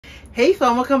Hey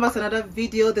fam, welcome back to another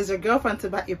video. This is your girlfriend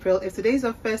Subbee April. If today is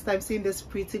your first time seeing this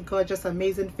pretty gorgeous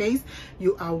amazing face,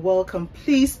 you are welcome.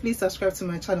 Please subscribe to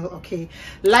my channel, okay?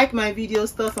 Like my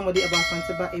videos, tell somebody about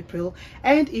Subbee April,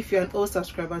 and if you're an old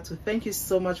subscriber too, thank you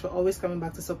so much for always coming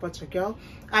back to support your girl.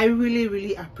 I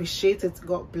really appreciate it.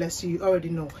 God bless you. You already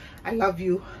know I love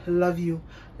you,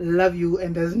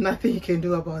 and there's nothing you can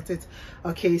do about it.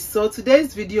 Okay, so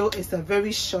today's video is a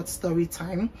very short story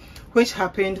time which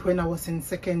happened when I was in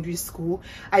secondary school.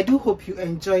 I do hope you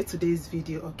enjoy today's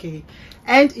video, okay?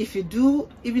 And if you do,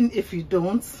 even if you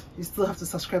don't, you still have to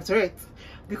subscribe to it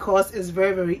because it's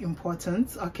very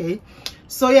important, okay?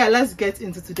 So yeah, let's get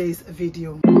into today's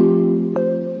video.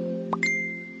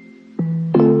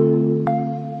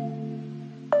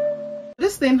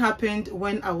 This thing happened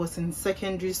when I was in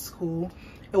secondary school.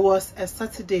 It was a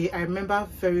Saturday. I remember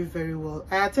very well.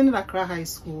 I attended Accra High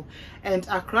School, and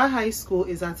Accra High School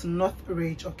is at North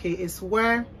Ridge, okay? It's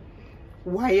where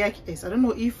WAEC is. I don't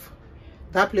know if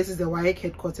that place is the WAEC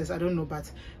headquarters, I don't know,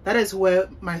 but that is where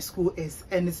my school is,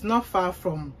 and it's not far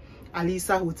from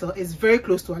Alisa Hotel. It's very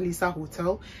close to Alisa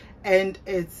Hotel, and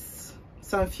it's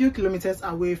some few kilometers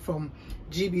away from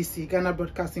GBC, Ghana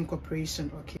Broadcasting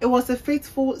Corporation, okay? It was a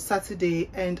fateful Saturday,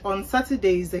 and on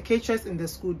Saturdays the caterers in the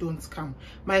school don't come.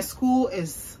 My school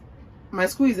is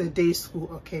a day school,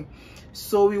 okay?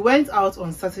 So we went out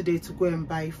on Saturday to go and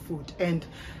buy food, and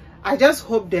I just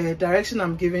hope the direction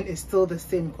I'm giving is still the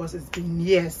same because it's been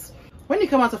years. When you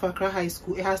come out of Accra High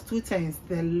School, it has two turns,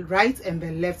 the right and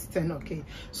the left turn, okay?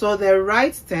 So the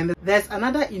right turn, there's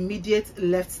another immediate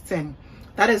left turn.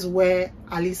 That is where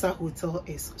Alisa Hotel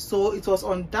is. So it was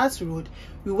on that road.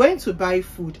 We went to buy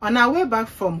food. On our way back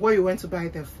from where we went to buy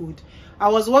the food, I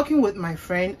was walking with my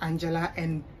friend Angela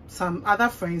and some other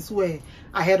friends who were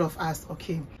ahead of us,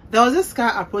 okay? There was this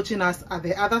car approaching us at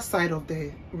the other side of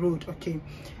the road, okay?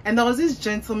 And there was this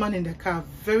gentleman in the car,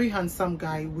 very handsome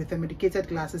guy with the medicated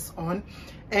glasses on,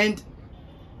 and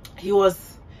he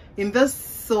was in this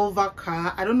silver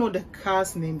car. I don't know the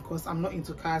car's name because I'm not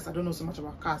into cars. I don't know so much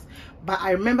about cars, but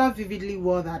I remember vividly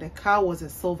well that the car was a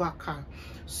silver car.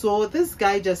 So this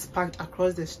guy just parked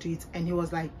across the street and he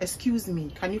was like, "Excuse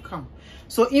me, can you come?"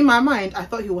 So in my mind, I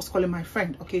thought he was calling my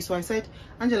friend, okay? So I said,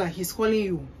 "Angela, he's calling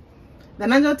you."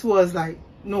 Then Angela was like,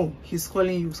 "No, he's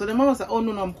calling you." So the man was like, "Oh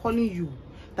no, I'm calling you.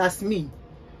 That's me."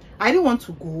 I didn't want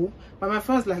to go, but my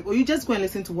friend was like, "Oh, you just go and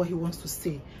listen to what he wants to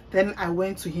say." Then I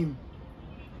went to him.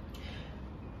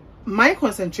 My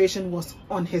concentration was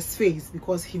on his face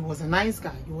because he was a nice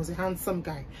guy, he was a handsome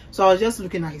guy. So I was just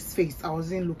looking at his face. I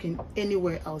wasn't looking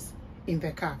anywhere else in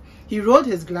the car. He rolled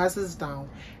his glasses down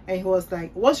and he was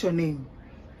like, "What's your name?"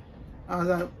 I was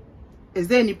like, "Is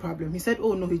there any problem?" He said,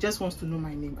 "Oh no, he just wants to know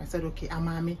my name." I said, "Okay,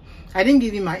 Amami." I didn't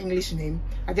give him my English name.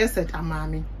 I just said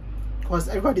Amami because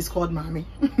everybody's called Mami.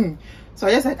 So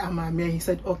I just said Amami and he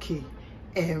said, "Okay,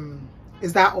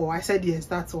 is that all?" I said, "Yes,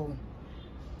 that's all."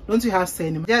 "Don't you have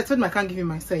surname?" Yeah, I told him I can't give him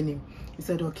my surname. He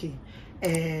said, "Okay."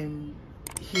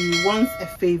 He wants a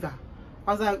favor.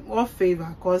 I was like, "What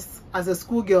favor?" Because as a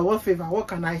schoolgirl, what favor? What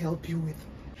can I help you with?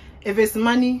 If it's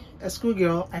money, a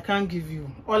schoolgirl, I can't give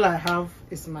you. All I have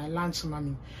is my lunch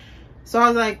money. So I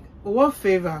was like, "What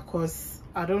favor?" Because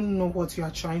I don't know what you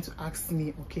are trying to ask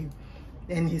me, okay?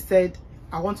 And he said,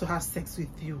 "I want to have sex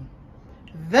with you."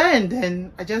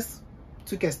 Then I just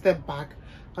took a step back.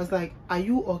 I was like, "Are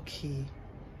you okay?"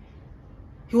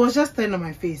 He was just staring on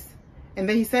my face, and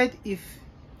then he said, if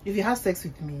you have sex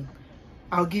with me,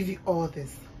 I'll give you all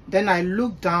this. Then I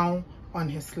looked down on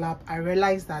his lap. I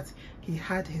realized that he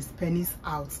had his penis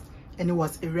out and it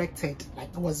was erected, like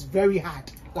it was very hard,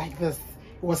 like this.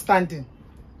 It was standing.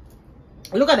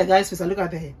 I look at the guy's face, I look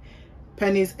at the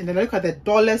penis, and then I look at the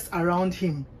dollars around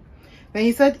him. Then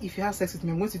he said, "If you have sex with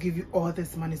me, I'm going to give you all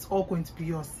this money. It's all going to be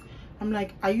yours." I'm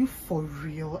like, "Are you for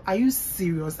real? Are you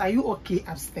serious? Are you okay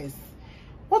upstairs?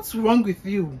 What's wrong with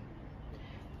you?"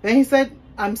 Then he said,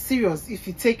 "I'm serious. If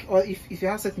you take, or if you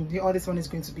have sex with me, all this money is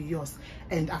going to be yours.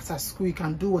 And after school, you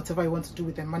can do whatever you want to do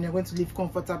with the money. You're going to live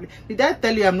comfortably." Did I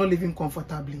tell you I'm not living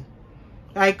comfortably?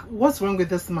 Like, what's wrong with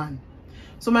this man?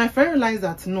 So my friend realized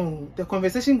that no, the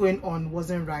conversation going on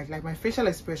wasn't right. Like my facial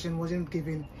expression wasn't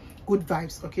giving good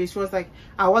vibes, okay? She was like,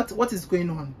 what is going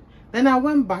on?" Then I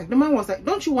went back. The man was like,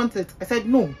 "Don't you want it?" I said,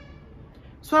 "No."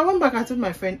 So I went back and told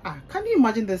my friend, "Can you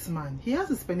imagine this man? He has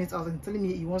his penis out and telling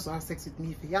me he wants to have sex with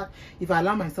me. If I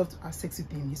allow myself to have sex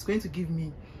with him, he's going to give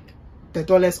me the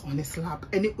dollars on his lap."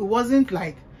 And it wasn't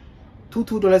like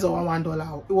 $2 or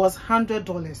 $1. It was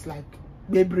 $100, like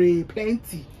baby,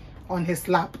 plenty on his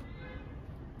lap.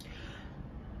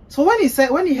 So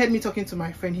when he heard me talking to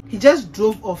my friend, he just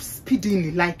drove off speedily,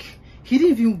 like he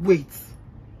didn't even wait.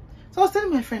 So I was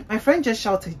telling my friend just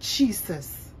shouted,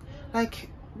 Jesus, like,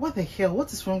 what the hell,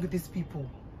 what is wrong with these people?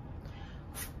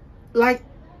 Like,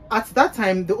 at that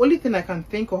time, the only thing I can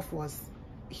think of was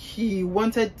he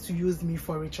wanted to use me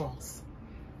for rituals.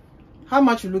 How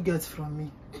much will you get from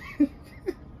me?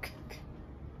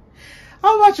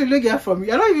 How much will you get from me?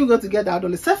 You're not even going to get that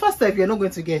dollar. First step, you're not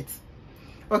going to get.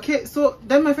 Okay, so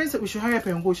then my friend said we should hurry up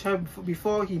and go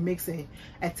before he makes a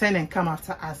turn and come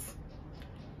after us.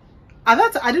 At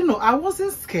that, I didn't know. I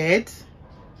wasn't scared.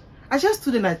 I just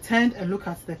stood and I turned and looked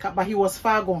at the car, but he was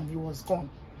far gone. He was gone.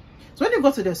 So when he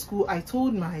got to the school, I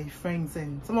told my friends,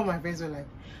 and some of my friends were like,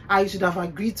 I should have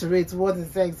agreed to it. What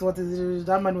is sex? What is it?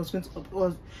 That man was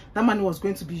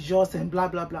going to be yours and blah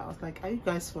blah blah. I was like, are you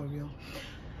guys for real?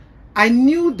 I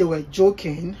knew they were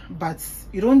joking, but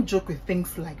you don't joke with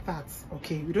things like that.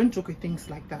 Okay, you don't joke with things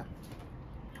like that.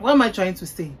 What am I trying to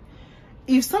say?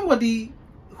 If somebody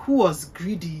who was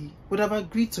greedy would have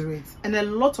agreed to it, and a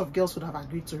lot of girls would have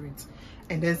agreed to it,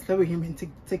 and then stay with him and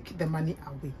take the money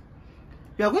away,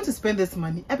 you are going to spend this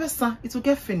money, Ebesa, it will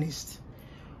get finished.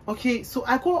 Okay, so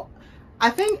I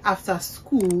think after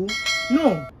school,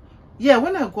 no, yeah,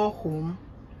 when I got home,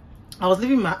 I was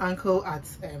leaving my uncle at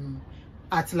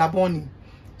Laboni.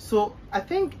 So I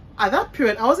think at that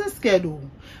period I wasn't scared though,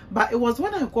 but it was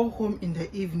when I got home in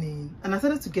the evening and I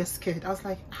started to get scared. I was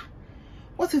like,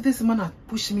 what if this man had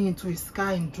pushed me into his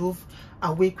car and drove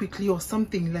away quickly or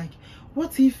something? Like,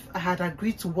 what if I had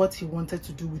agreed to what he wanted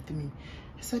to do with me?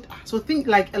 I said, so think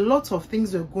like a lot of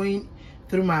things were going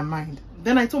through my mind.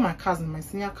 Then I told my cousin, my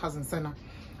senior cousin Senna,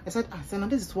 I said, Senna,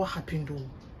 this is what happened though.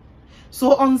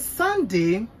 So on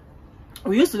Sunday,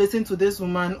 we used to listen to this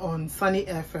woman on Sunny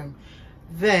FM.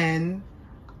 Then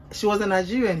she was a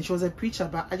Nigerian, she was a preacher,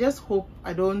 but I just hope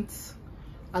I don't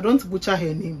butcher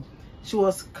her name. She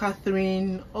was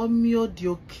Catherine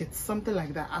Omiodiokit, something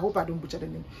like that. I hope I don't butcher the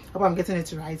name. I hope I'm getting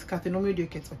it right. Catherine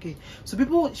Omiodiokit. Okay. So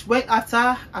people went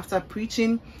after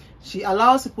preaching, she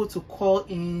allows people to call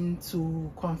in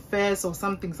to confess or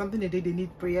something they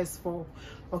need prayers for.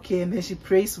 Okay, and then she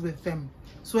prays with them.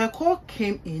 So a call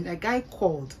came in, a guy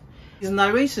called. His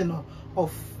narration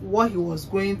of what he was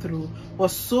going through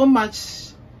was so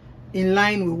much in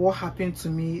line with what happened to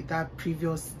me that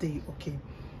previous day. Okay,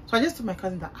 so I just told my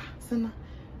cousin that, Senna,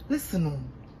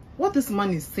 listen, what this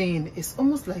man is saying is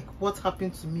almost like what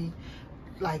happened to me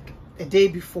like a day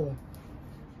before,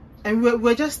 and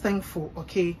we're just thankful.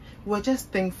 Okay, we're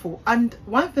just thankful. And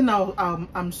one thing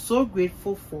I'm so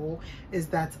grateful for is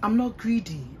that I'm not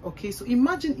greedy. Okay, so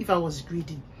imagine if I was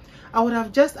greedy, I would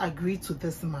have just agreed to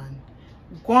this man,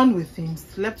 gone with him,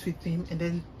 slept with him, and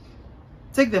then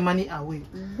take the money away.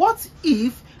 What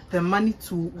if the money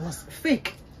too was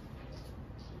fake?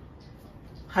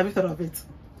 Have you thought of it?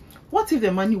 What if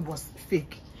the money was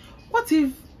fake? What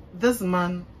if this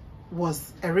man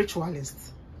was a ritualist?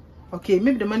 Okay,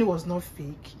 maybe the money was not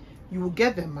fake. You will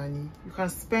get the money, you can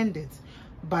spend it,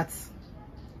 but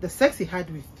the sex he had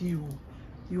with you,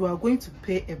 you are going to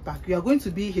pay it back. You are going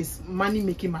to be his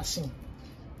money-making machine.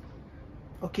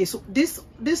 Okay, so this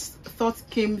thought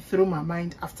came through my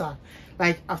mind after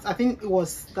I think it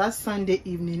was that Sunday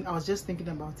evening. I was just thinking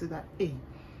about it, that hey,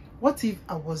 what if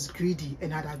I was greedy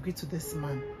and had agreed to this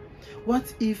man?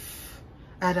 What if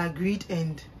I had agreed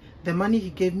and the money he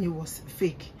gave me was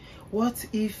fake? What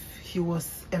if he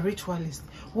was a ritualist?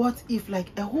 What if,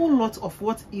 like, a whole lot of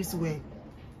what ifs were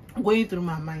going through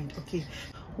my mind? Okay,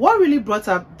 what really brought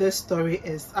up this story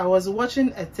is I was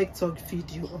watching a TikTok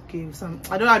video. Okay,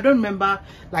 I don't remember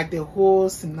like the whole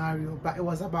scenario, but it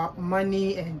was about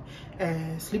money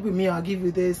and sleep with me, I'll give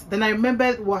you this. Then I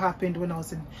remembered what happened when I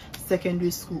was in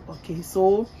secondary school. Okay,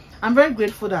 so I'm very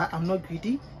grateful that I'm not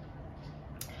greedy.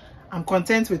 I'm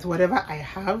content with whatever I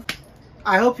have.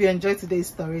 I hope you enjoyed today's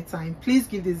story time. Please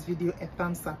give this video a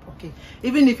thumbs up. Okay,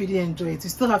 even if you didn't enjoy it, you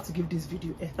still have to give this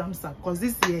video a thumbs up, because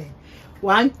this year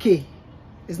 1K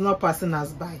is not passing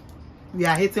us by. We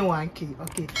are hitting 1K.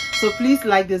 Okay, so please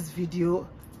like this video,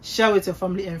 share with your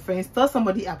family and friends, tell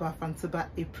somebody about Fantiba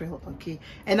April. Okay,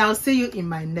 and I'll see you in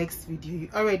my next video. You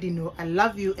already know I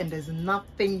love you and there's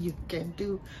nothing you can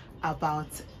do about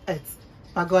it.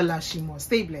 Pagola Shimo.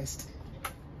 Stay blessed.